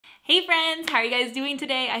Hey friends, how are you guys doing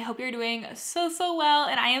today? I hope you're doing so well,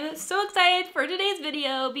 and I am so excited for today's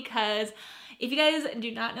video because if you guys do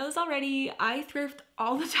not know this already, I thrift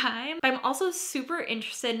all the time. But I'm also super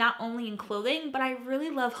interested not only in clothing, but I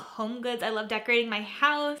really love home goods. I love decorating my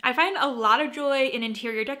house. I find a lot of joy in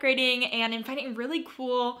interior decorating and in finding really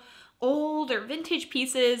cool old or vintage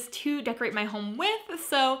pieces to decorate my home with.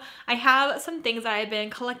 So I have some things that I've been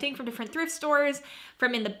collecting from different thrift stores,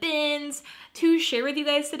 from in the bins, to share with you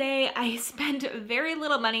guys today. I spent very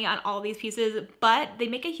little money on all these pieces, but they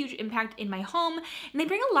make a huge impact in my home and they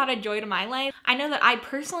bring a lot of joy to my life. I know that I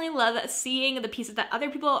personally love seeing the pieces that other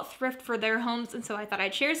people thrift for their homes, and so I thought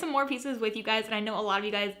I'd share some more pieces with you guys, and I know a lot of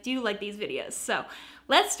you guys do like these videos. So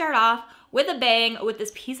let's start off with a bang with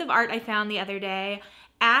this piece of art I found the other day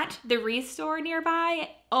at the Restore nearby.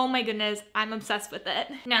 Oh my goodness, I'm obsessed with it.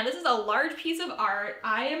 Now this is a large piece of art.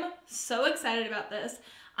 I am so excited about this.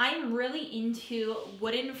 I'm really into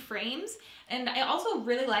wooden frames, and I also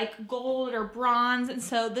really like gold or bronze, and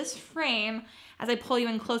so this frame, as I pull you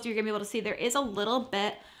in closer, you're gonna be able to see there is a little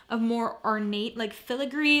bit of more ornate, like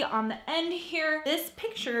filigree on the end here. This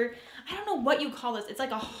picture, I don't know what you call this. It's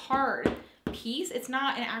like a hard piece. It's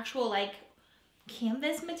not an actual like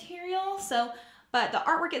canvas material, but the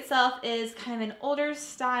artwork itself is kind of an older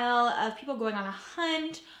style of people going on a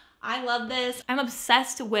hunt. I love this. I'm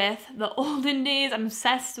obsessed with the olden days. I'm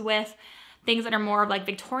obsessed with things that are more of like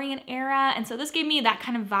Victorian era. And so this gave me that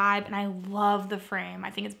kind of vibe, and I love the frame.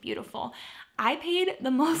 I think it's beautiful. I paid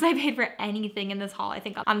the most I paid for anything in this haul. I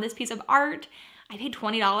think on this piece of art, I paid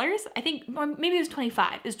 $20. I think, or maybe it was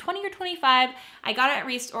 25. It was 20 or 25. I got it at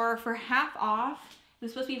Restore for half off. It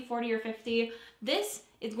was supposed to be 40 or 50. This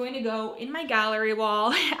is going to go in my gallery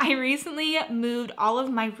wall. I recently moved all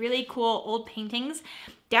of my really cool old paintings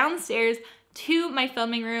downstairs to my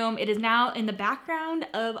filming room. It is now in the background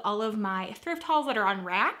of all of my thrift hauls that are on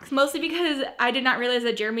racks, mostly because I did not realize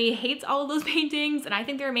that Jeremy hates all of those paintings and I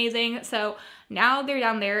think they're amazing. So now they're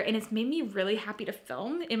down there, and it's made me really happy to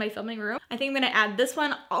film in my filming room. I think I'm gonna add this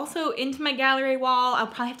one also into my gallery wall. I'll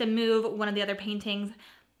probably have to move one of the other paintings,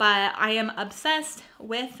 but I am obsessed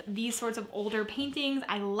with these sorts of older paintings.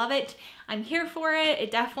 I love it. I'm here for it. It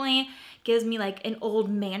definitely gives me like an old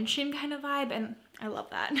mansion kind of vibe, and I love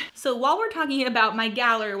that. So while we're talking about my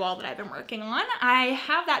gallery wall that I've been working on, I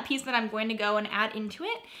have that piece that I'm going to go and add into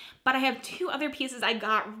it, but I have two other pieces I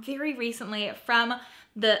got very recently from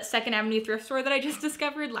the 2nd Avenue thrift store that I just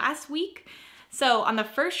discovered last week. So on the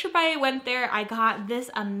first trip I went there, I got this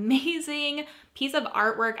amazing piece of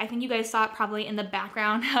artwork. I think you guys saw it probably in the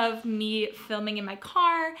background of me filming in my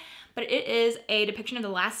car, but it is a depiction of the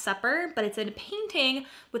Last Supper, but it's a painting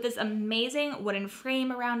with this amazing wooden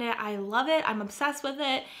frame around it. I love it. I'm obsessed with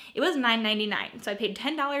it. It was $9.99, so I paid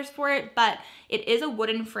 $10 for it, but it is a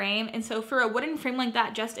wooden frame, and so for a wooden frame like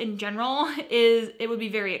that, just in general, it would be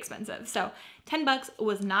very expensive. So 10 bucks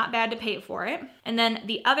was not bad to pay for it. And then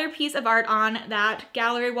the other piece of art on that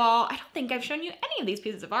gallery wall, I don't think I've shown you any of these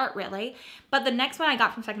pieces of art really, but the next one I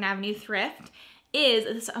got from 2nd Avenue Thrift is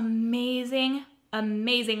this amazing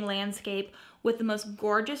landscape with the most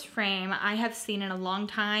gorgeous frame I have seen in a long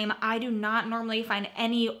time. I do not normally find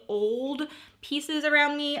any old pieces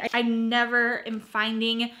around me. I never am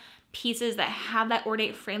finding pieces that have that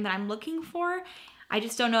ornate frame that I'm looking for. I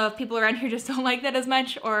just don't know if people around here just don't like that as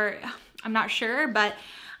much, or I'm not sure, but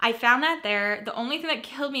I found that there. The only thing that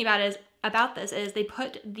killed me about this is they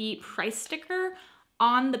put the price sticker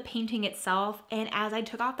on the painting itself, and as I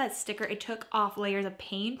took off that sticker, it took off layers of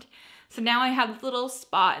paint. So now I have this little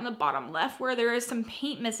spot in the bottom left where there is some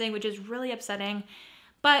paint missing, which is really upsetting.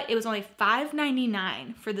 But it was only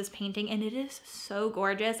 $5.99 for this painting, and it is so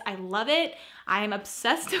gorgeous. I love it. I am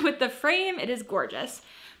obsessed with the frame. It is gorgeous.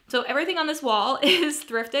 So everything on this wall is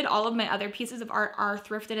thrifted. All of my other pieces of art are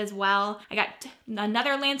thrifted as well. I got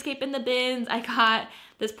another landscape in the bins. I got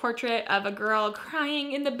this portrait of a girl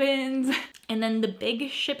crying in the bins. And then the big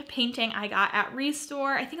ship painting I got at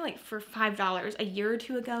Restore, I think like for $5 a year or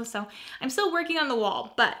two ago. So I'm still working on the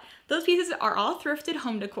wall, but those pieces are all thrifted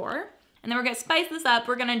home decor. And then we're gonna spice this up.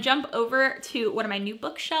 We're gonna jump over to one of my new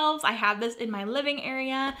bookshelves. I have this in my living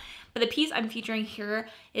area, but the piece I'm featuring here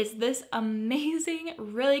is this amazing,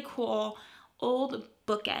 really cool old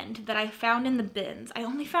bookend that I found in the bins. I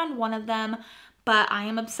only found one of them, but I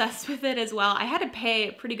am obsessed with it as well. I had to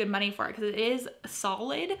pay pretty good money for it because it is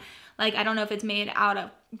solid. Like, I don't know if it's made out of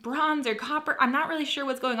bronze or copper. I'm not really sure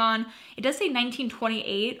what's going on. It does say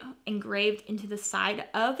 1928 engraved into the side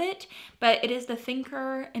of it, but it is the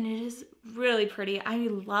thinker, and it is really pretty. I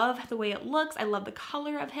love the way it looks. I love the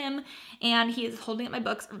color of him, and he is holding up my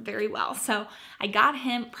books very well. So I got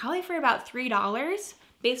him probably for about $3.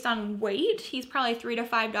 based on weight. He's probably $3 to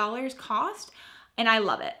 $5 cost, and I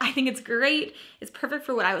love it. I think it's great. It's perfect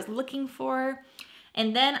for what I was looking for.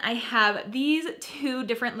 And then I have these two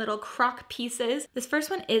different little crock pieces. This first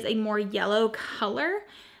one is a more yellow color,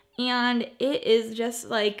 and it is just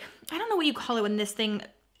like, I don't know what you call it when this thing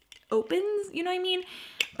opens, you know what I mean?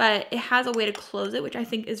 But it has a way to close it, which I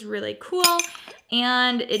think is really cool.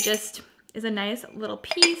 And it just is a nice little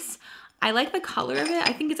piece. I like the color of it.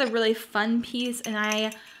 I think it's a really fun piece, and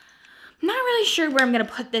I'm not really sure where I'm gonna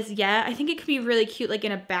put this yet. I think it could be really cute like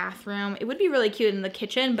in a bathroom. It would be really cute in the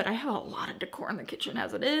kitchen, but I have a lot of decor in the kitchen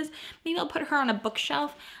as it is. Maybe I'll put her on a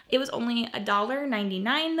bookshelf. It was only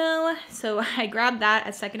 $1.99 though, so I grabbed that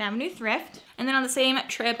at 2nd Avenue Thrift. And then on the same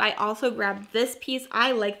trip, I also grabbed this piece.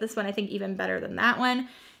 I like this one, I think, even better than that one.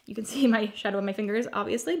 You can see my shadow on my fingers,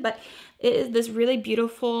 obviously, but it is this really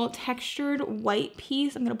beautiful textured white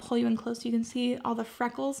piece. I'm gonna pull you in close so you can see all the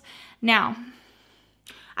freckles. Now,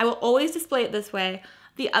 I will always display it this way.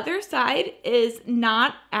 The other side is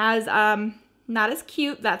not as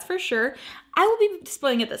cute, that's for sure. I will be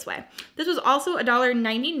displaying it this way. This was also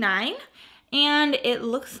 $1.99, and it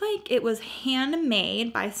looks like it was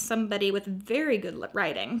handmade by somebody with very good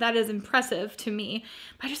writing. That is impressive to me.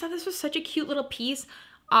 But I just thought this was such a cute little piece.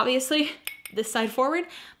 Obviously, this side forward,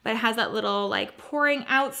 but it has that little like pouring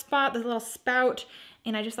out spot, this little spout.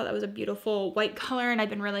 And I just thought that was a beautiful white color, and I've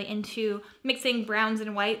been really into mixing browns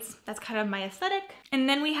and whites. That's kind of my aesthetic. And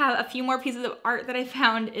then we have a few more pieces of art that I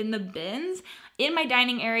found in the bins. In my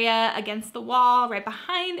dining area, against the wall, right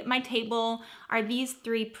behind my table, are these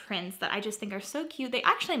 3 prints that I just think are so cute. They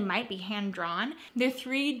actually might be hand-drawn. They're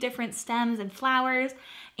 3 different stems and flowers,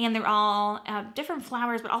 and they're all different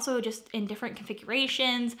flowers, but also just in different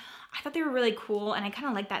configurations. I thought they were really cool, and I kind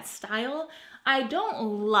of like that style. I don't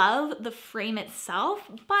love the frame itself,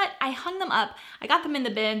 but I hung them up. I got them in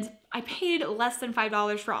the bins. I paid less than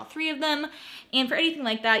 $5 for all 3 of them. And for anything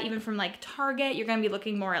like that, even from like Target, you're gonna be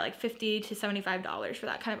looking more at like $50 to $75 for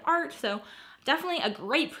that kind of art. So definitely a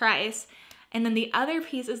great price. And then the other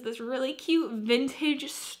piece is this really cute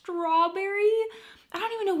vintage strawberry. I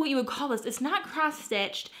don't even know what you would call this. It's not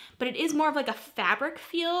cross-stitched, but it is more of like a fabric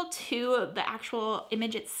feel to the actual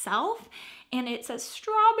image itself. And it says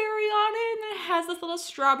strawberry on it, and it has this little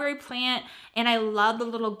strawberry plant, and I love the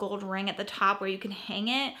little gold ring at the top where you can hang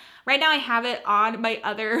it. Right now I have it on my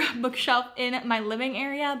other bookshelf in my living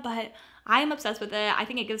area, but I am obsessed with it. I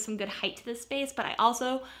think it gives some good height to this space, but I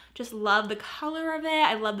also just love the color of it.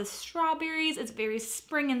 I love the strawberries. It's very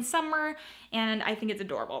spring and summer, and I think it's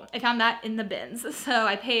adorable. I found that in the bins, so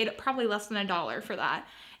I paid probably less than $1 for that.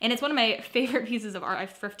 And it's one of my favorite pieces of art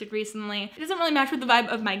I've thrifted recently. It doesn't really match with the vibe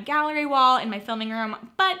of my gallery wall in my filming room,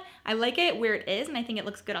 but I like it where it is, and I think it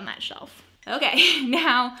looks good on that shelf. Okay,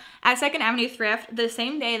 now at 2nd Avenue Thrift, the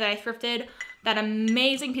same day that I thrifted that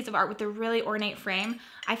amazing piece of art with the really ornate frame,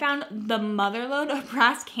 I found the motherload of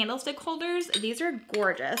brass candlestick holders. These are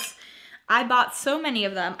gorgeous. I bought so many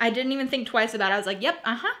of them. I didn't even think twice about it. I was like, yep,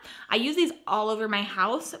 I use these all over my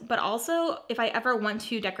house, but also if I ever want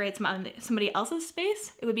to decorate somebody else's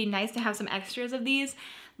space, it would be nice to have some extras of these.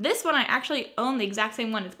 This one, I actually own the exact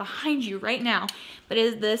same one. It's behind you right now, but it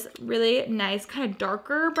is this really nice kind of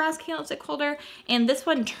darker brass candlestick holder, and this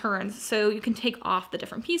one turns, so you can take off the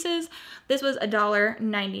different pieces. This was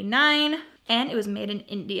 $1.99, and it was made in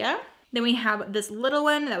India. Then we have this little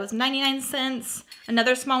one that was 99 cents.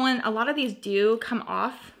 Another small one. A lot of these do come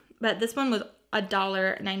off, but this one was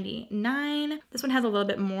 $1.99. This one has a little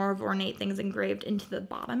bit more of ornate things engraved into the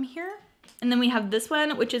bottom here. And then we have this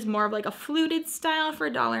one, which is more of like a fluted style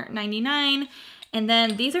for $1.99. And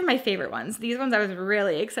then these are my favorite ones. These ones I was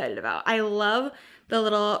really excited about. I love the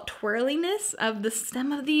little twirliness of the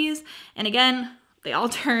stem of these. And again, they all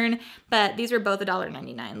turn, but these were both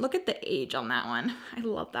 $1.99. Look at the age on that one. I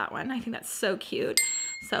love that one. I think that's so cute.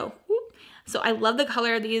 So I love the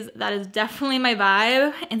color of these. That is definitely my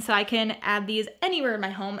vibe. And so I can add these anywhere in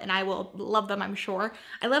my home and I will love them, I'm sure.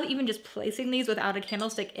 I love even just placing these without a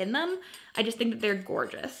candlestick in them. I just think that they're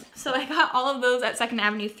gorgeous. So I got all of those at 2nd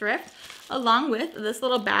Avenue Thrift, along with this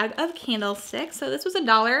little bag of candlesticks. So this was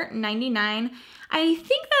 $1.99. I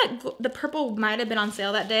think that the purple might have been on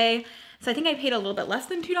sale that day. So I think I paid a little bit less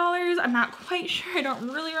than $2. I'm not quite sure, I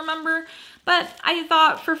don't really remember. But I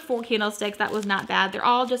thought for 4 candlesticks, that was not bad. They're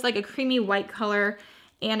all just like a creamy white color.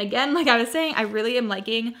 And again, like I was saying, I really am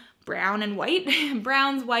liking brown and white.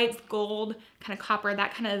 Browns, whites, gold, kind of copper,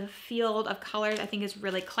 that kind of field of colors I think is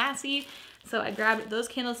really classy. So I grabbed those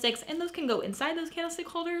candlesticks, and those can go inside those candlestick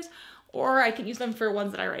holders, or I can use them for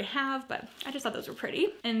ones that I already have, but I just thought those were pretty.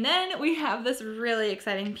 And then we have this really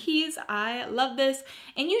exciting piece. I love this.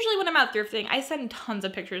 And usually when I'm out thrifting, I send tons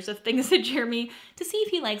of pictures of things to Jeremy to see if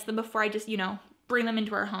he likes them before I just, you know, bring them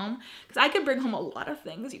into our home. Because I could bring home a lot of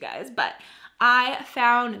things, you guys, but I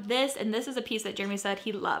found this, and this is a piece that Jeremy said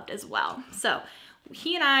he loved as well. So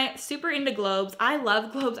he and I, super into globes. I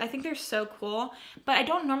love globes. I think they're so cool, but I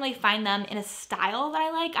don't normally find them in a style that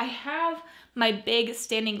I like. I have my big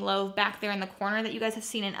standing globe back there in the corner that you guys have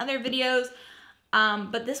seen in other videos,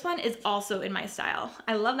 but this one is also in my style.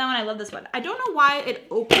 I love that one. I love this one. I don't know why it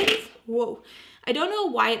opens. Whoa. I don't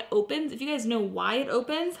know why it opens. If you guys know why it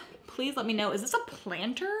opens, please let me know. Is this a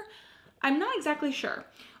planter? I'm not exactly sure.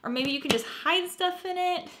 Or maybe you can just hide stuff in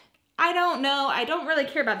it. I don't know. I don't really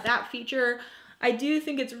care about that feature. I do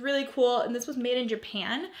think it's really cool, and this was made in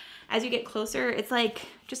Japan. As you get closer, it's like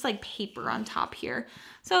just like paper on top here.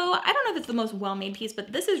 So I don't know if it's the most well-made piece,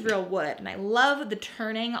 but this is real wood, and I love the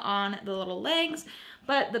turning on the little legs,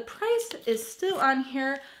 but the price is still on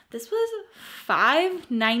here. This was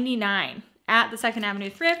 $5.99 at the 2nd Avenue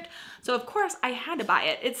Thrift. So of course I had to buy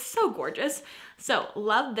it. It's so gorgeous. So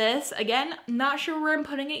love this. Again, not sure where I'm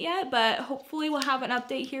putting it yet, but hopefully we'll have an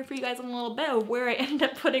update here for you guys in a little bit of where I ended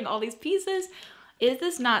up putting all these pieces. Is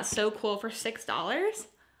this not so cool for $6?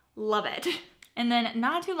 Love it. And then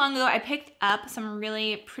not too long ago, I picked up some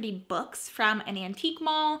really pretty books from an antique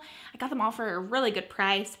mall. I got them all for a really good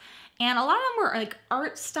price. And a lot of them were like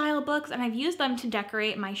art style books, and I've used them to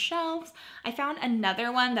decorate my shelves. I found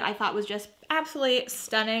another one that I thought was just absolutely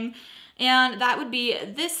stunning, and that would be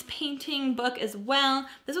this painting book as well.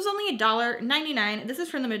 This was only $1.99. This is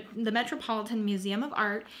from the Metropolitan Museum of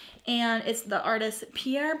Art, and it's the artist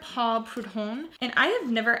Pierre-Paul Prud'hon. And I have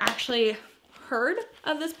never actually heard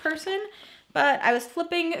of this person, but I was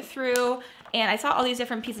flipping through and I saw all these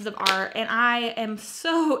different pieces of art, and I am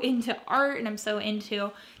so into art, and I'm so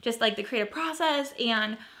into just like the creative process,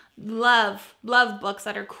 and love books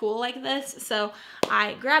that are cool like this. So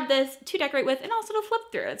I grabbed this to decorate with and also to flip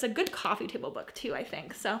through. It's a good coffee table book too, I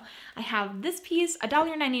think. So I have this piece,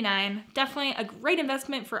 $1.99. Definitely a great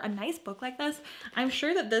investment for a nice book like this. I'm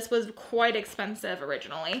sure that this was quite expensive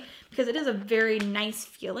originally because it is a very nice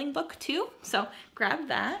feeling book too. So grab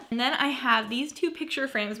that. And then I have these two picture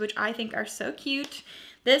frames, which I think are so cute.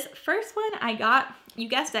 This first one I got, you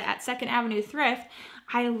guessed it, at 2nd Avenue Thrift.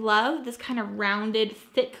 I love this kind of rounded,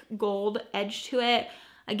 thick gold edge to it.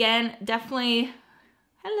 Again, definitely,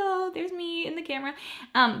 hello, there's me in the camera.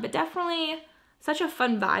 But definitely such a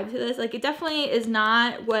fun vibe to this. Like, it definitely is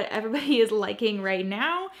not what everybody is liking right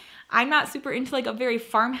now. I'm not super into like a very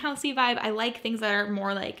farmhousey vibe. I like things that are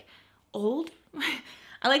more like old.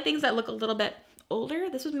 I like things that look a little bit older.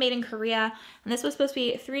 This was made in Korea, and this was supposed to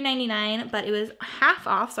be $3.99, but it was half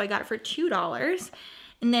off, so I got it for $2.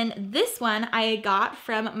 And then this one I got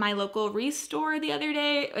from my local Restore the other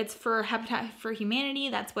day. It's for Habitat for Humanity.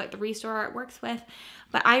 That's what the Restore works with.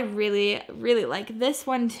 But I really, really like this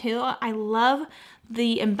one too. I love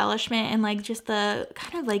the embellishment and like just the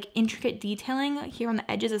kind of like intricate detailing here on the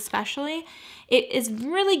edges especially. It is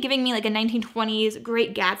really giving me like a 1920s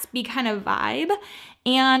Great Gatsby kind of vibe.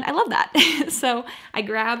 And I love that. So I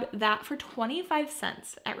grabbed that for 25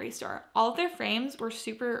 cents at Restore. All of their frames were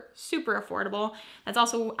super, super affordable. That's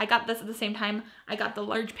also, I got this at the same time I got the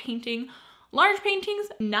large painting. Large paintings,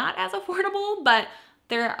 not as affordable, but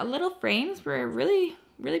their little frames were really,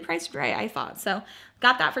 really priced right, I thought. So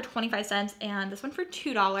got that for 25 cents and this one for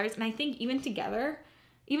 $2. And I think even together,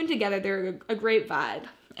 they're a great vibe.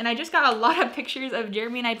 And I just got a lot of pictures of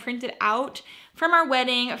Jeremy and I printed out from our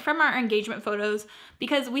wedding, from our engagement photos,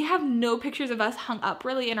 because we have no pictures of us hung up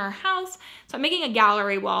really in our house. So I'm making a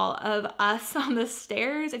gallery wall of us on the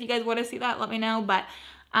stairs. If you guys want to see that, let me know. But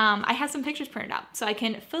I have some pictures printed out, so I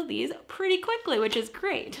can fill these pretty quickly, which is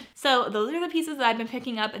great. So those are the pieces that I've been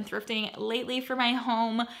picking up and thrifting lately for my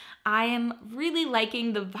home. I am really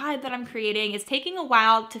liking the vibe that I'm creating. It's taking a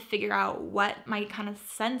while to figure out what my kind of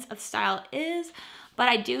sense of style is, but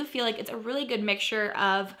I do feel like it's a really good mixture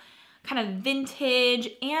of kind of vintage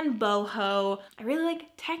and boho. I really like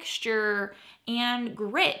texture and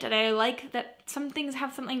grit, and I like that some things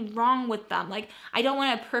have something wrong with them. Like, I don't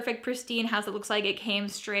want a perfect pristine house that looks like it came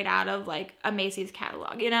straight out of like a Macy's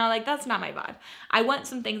catalog, you know, like that's not my vibe. I want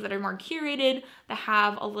some things that are more curated, that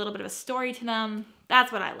have a little bit of a story to them.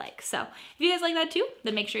 That's what I like. So if you guys like that too,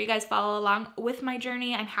 then make sure you guys follow along with my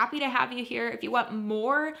journey. I'm happy to have you here. If you want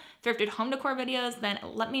more thrifted home decor videos, then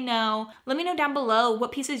let me know. Let me know down below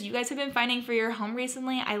what pieces you guys have been finding for your home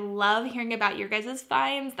recently. I love hearing about your guys'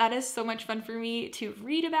 finds. That is so much fun for me to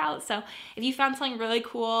read about. So if you found something really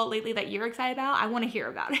cool lately that you're excited about, I want to hear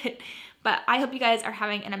about it. But I hope you guys are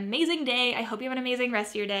having an amazing day. I hope you have an amazing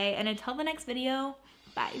rest of your day. And until the next video,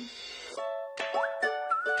 bye.